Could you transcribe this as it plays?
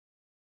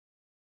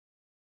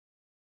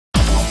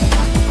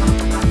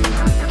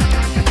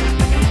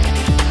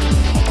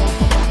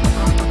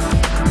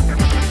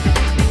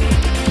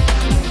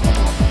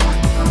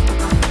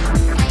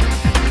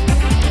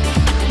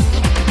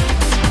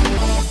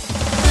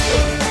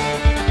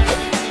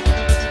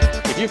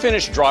you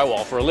finish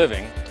drywall for a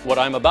living, what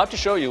I'm about to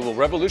show you will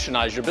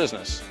revolutionize your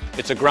business.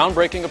 It's a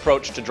groundbreaking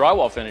approach to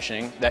drywall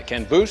finishing that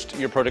can boost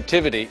your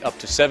productivity up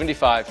to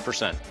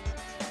 75%.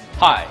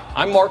 Hi,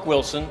 I'm Mark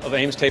Wilson of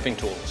Ames Taping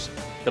Tools.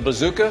 The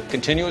BAZOOKA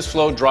Continuous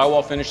Flow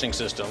Drywall Finishing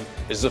System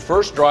is the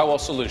first drywall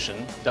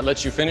solution that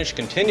lets you finish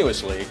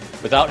continuously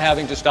without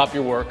having to stop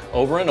your work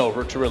over and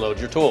over to reload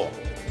your tool.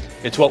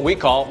 It's what we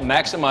call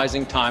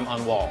maximizing time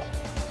on wall.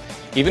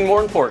 Even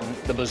more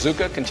important, the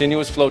BAZOOKA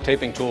Continuous Flow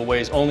Taping Tool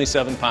weighs only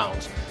 7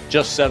 pounds,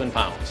 just 7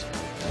 pounds.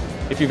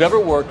 If you've ever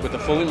worked with a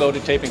fully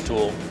loaded taping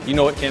tool, you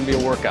know it can be a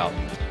workout.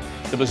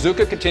 The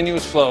BAZOOKA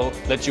Continuous Flow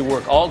lets you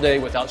work all day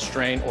without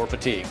strain or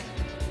fatigue.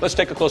 Let's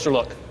take a closer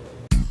look.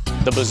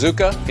 The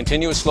BAZOOKA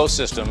Continuous Flow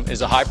System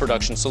is a high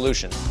production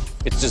solution.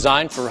 It's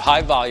designed for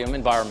high volume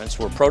environments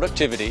where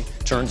productivity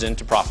turns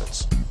into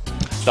profits.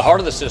 The heart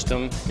of the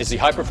system is the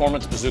high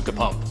performance BAZOOKA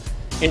pump,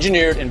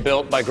 engineered and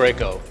built by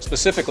Graco,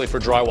 specifically for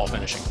drywall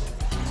finishing.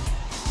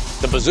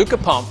 The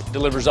BAZOOKA pump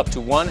delivers up to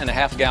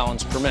 1.5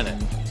 gallons per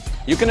minute.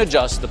 You can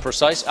adjust the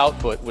precise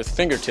output with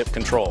fingertip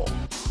control.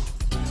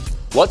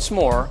 What's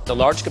more, the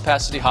large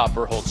capacity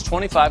hopper holds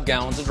 25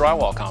 gallons of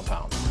drywall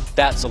compound.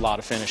 That's a lot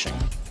of finishing.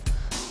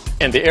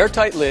 And the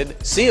airtight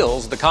lid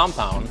seals the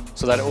compound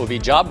so that it will be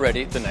job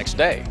ready the next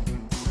day.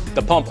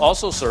 The pump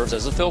also serves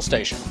as a fill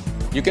station.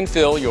 You can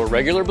fill your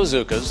regular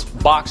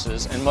BAZOOKAs,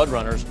 boxes, and mud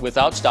runners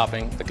without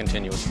stopping the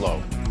continuous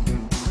flow.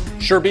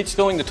 Sure beats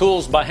filling the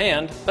tools by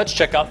hand. Let's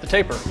check out the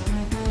taper.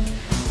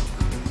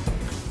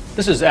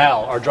 This is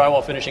Al, our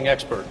drywall finishing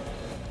expert.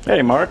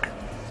 Hey, Mark.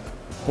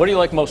 What do you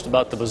like most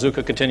about the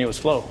BAZOOKA Continuous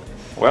Flow?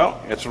 Well,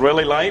 it's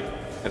really light,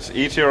 it's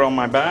easier on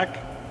my back,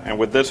 and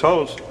with this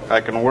hose,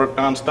 I can work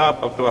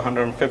non-stop up to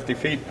 150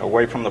 feet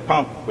away from the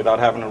pump without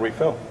having to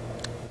refill.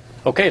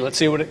 Okay, let's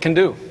see what it can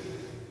do.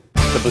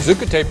 The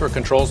BAZOOKA taper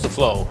controls the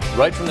flow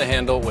right from the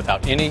handle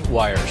without any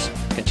wires.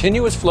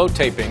 Continuous flow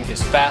taping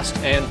is fast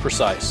and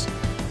precise.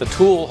 The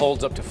tool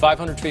holds up to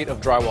 500 feet of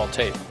drywall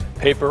tape,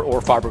 paper,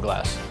 or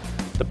fiberglass.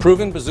 The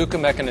proven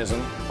BAZOOKA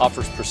mechanism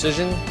offers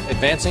precision,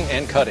 advancing,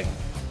 and cutting.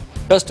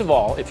 Best of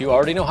all, if you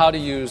already know how to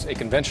use a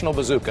conventional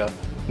BAZOOKA,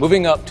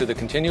 moving up to the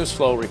continuous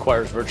flow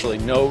requires virtually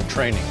no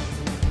training.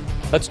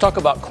 Let's talk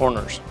about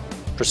corners.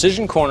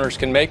 Precision corners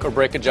can make or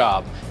break a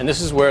job, and this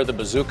is where the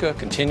BAZOOKA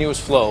Continuous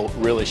Flow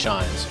really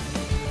shines.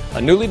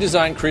 A newly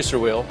designed creaser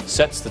wheel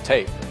sets the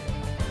tape.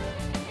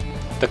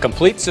 The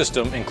complete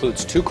system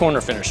includes 2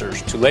 corner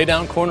finishers to lay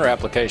down corner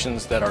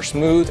applications that are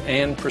smooth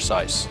and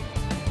precise.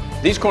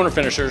 These corner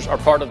finishers are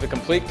part of the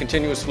complete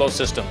continuous flow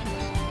system.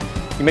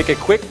 You make a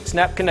quick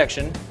snap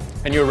connection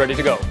and you're ready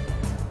to go.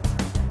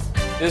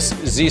 This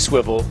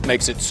Z-swivel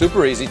makes it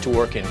super easy to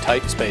work in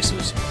tight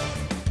spaces.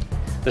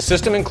 The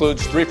system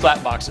includes 3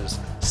 flat boxes,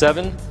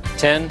 7,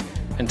 10,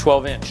 and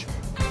 12 inch.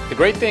 The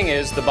great thing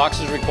is the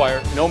boxes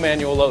require no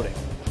manual loading.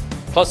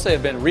 Plus, they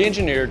have been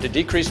re-engineered to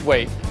decrease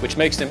weight, which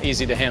makes them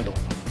easy to handle.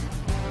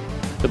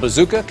 The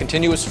BAZOOKA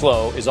Continuous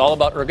Flow is all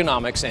about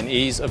ergonomics and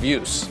ease of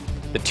use.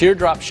 The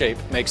teardrop shape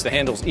makes the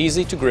handles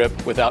easy to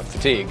grip without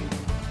fatigue.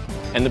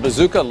 And the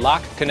BAZOOKA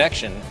lock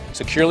connection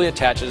securely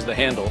attaches the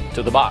handle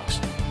to the box.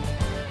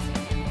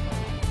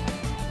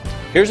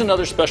 Here's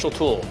another special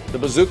tool. The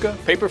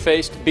BAZOOKA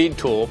paper-faced bead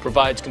tool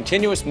provides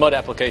continuous mud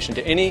application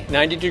to any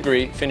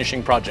 90-degree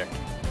finishing project.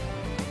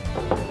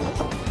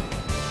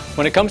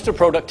 When it comes to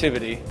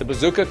productivity, the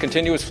BAZOOKA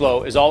Continuous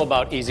Flow is all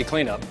about easy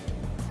cleanup.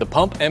 The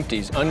pump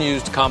empties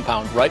unused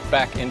compound right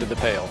back into the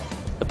pail.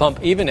 The pump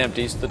even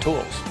empties the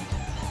tools.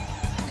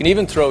 You can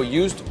even throw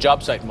used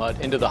job site mud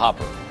into the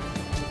hopper.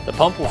 The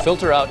pump will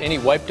filter out any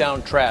wiped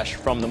down trash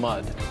from the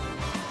mud.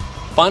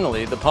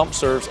 Finally, the pump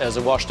serves as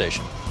a wash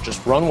station.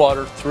 Just run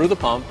water through the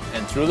pump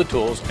and through the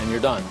tools and you're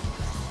done.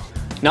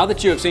 Now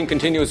that you have seen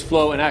continuous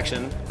flow in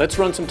action, let's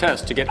run some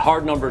tests to get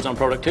hard numbers on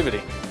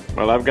productivity.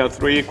 Well, I've got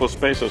 3 equal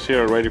spaces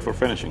here ready for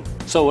finishing.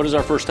 So what is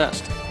our first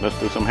test? Let's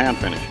do some hand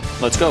finishing.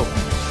 Let's go.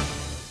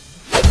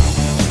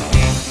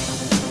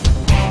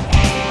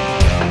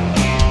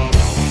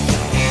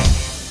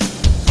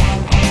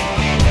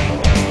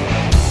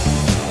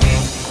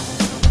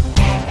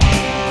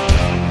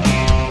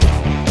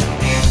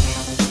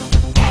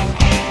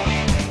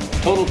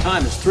 Total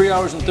time is 3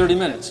 hours and 30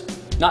 minutes.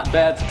 Not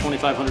bad for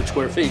 2,500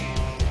 square feet.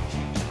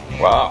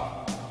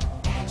 Wow.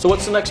 So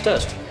what's the next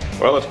test?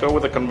 Well, let's go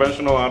with the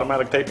conventional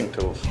automatic taping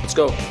tools. Let's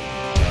go.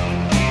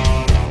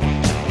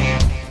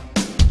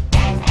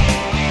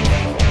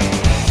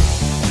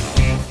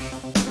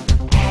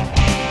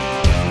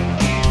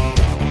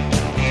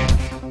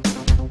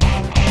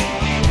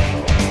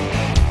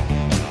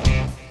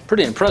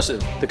 Pretty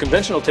impressive. The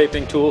conventional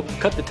taping tool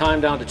cut the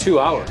time down to 2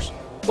 hours.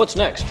 What's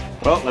next?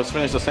 Well, let's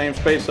finish the same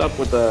space up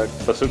with the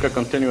BAZOOKA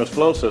Continuous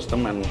Flow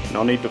System, and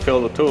no need to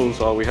fill the tools.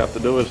 All we have to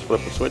do is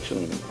flip the switch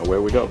and away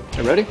we go.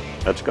 You ready?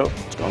 Let's go.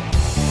 Let's go.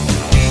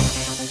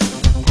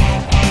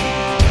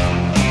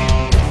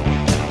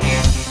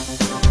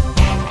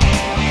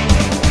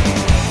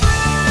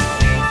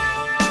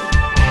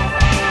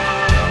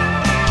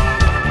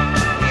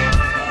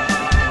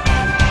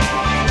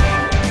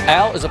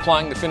 Al is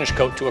applying the finish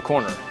coat to a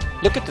corner.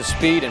 Look at the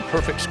speed and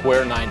perfect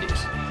square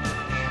 90s.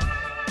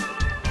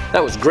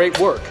 That was great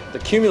work. The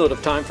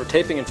cumulative time for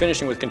taping and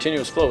finishing with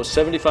continuous flow is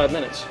 75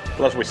 minutes.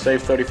 Plus we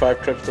saved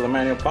 35 trips to the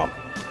manual pump.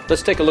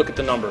 Let's take a look at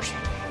the numbers.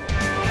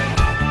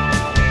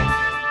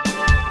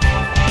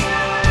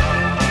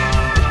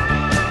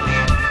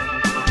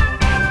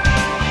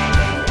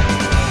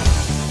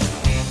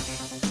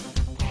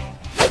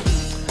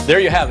 There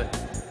you have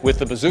it. With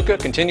the BAZOOKA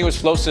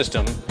continuous flow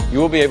system, you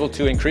will be able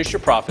to increase your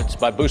profits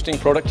by boosting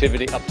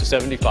productivity up to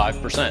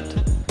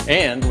 75%.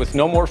 And with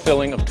no more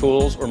filling of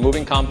tools or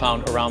moving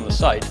compound around the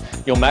site,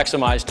 you'll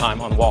maximize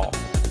time on wall.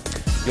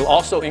 You'll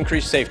also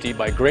increase safety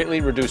by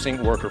greatly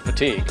reducing worker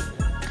fatigue.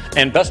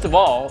 And best of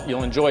all,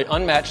 you'll enjoy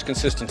unmatched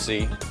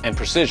consistency and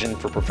precision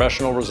for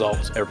professional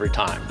results every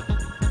time.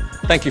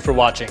 Thank you for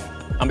watching.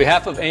 On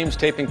behalf of Ames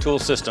Taping Tool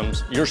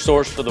Systems, your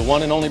source for the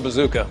one and only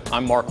BAZOOKA,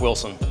 I'm Mark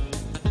Wilson.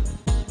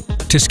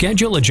 To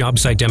schedule a job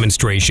site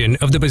demonstration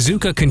of the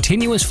BAZOOKA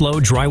continuous flow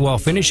drywall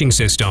finishing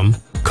system,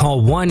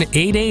 call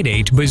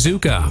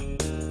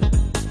 1-888-BAZOOKA.